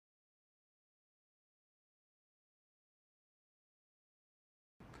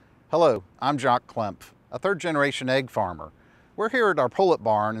Hello, I'm Jock Klemp, a third-generation egg farmer. We're here at our pullet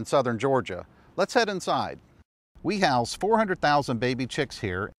barn in southern Georgia. Let's head inside. We house 400,000 baby chicks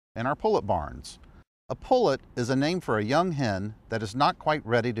here in our pullet barns. A pullet is a name for a young hen that is not quite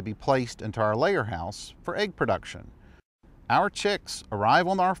ready to be placed into our layer house for egg production. Our chicks arrive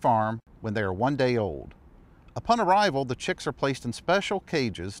on our farm when they are 1 day old. Upon arrival, the chicks are placed in special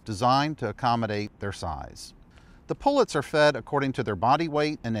cages designed to accommodate their size. The pullets are fed according to their body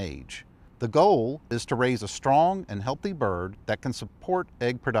weight and age. The goal is to raise a strong and healthy bird that can support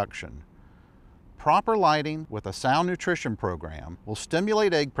egg production. Proper lighting with a sound nutrition program will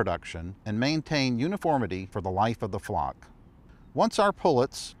stimulate egg production and maintain uniformity for the life of the flock. Once our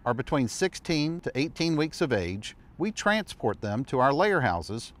pullets are between 16 to 18 weeks of age, we transport them to our layer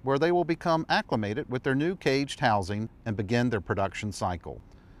houses where they will become acclimated with their new caged housing and begin their production cycle.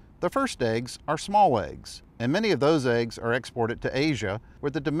 The first eggs are small eggs, and many of those eggs are exported to Asia, where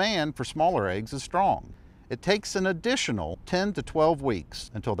the demand for smaller eggs is strong. It takes an additional 10 to 12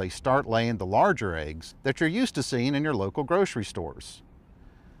 weeks until they start laying the larger eggs that you're used to seeing in your local grocery stores.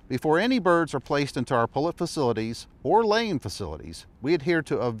 Before any birds are placed into our pullet facilities or laying facilities, we adhere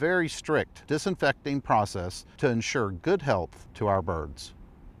to a very strict disinfecting process to ensure good health to our birds.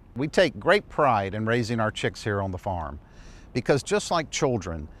 We take great pride in raising our chicks here on the farm because just like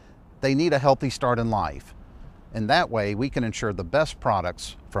children, they need a healthy start in life. And that way we can ensure the best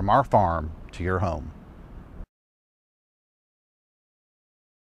products from our farm to your home.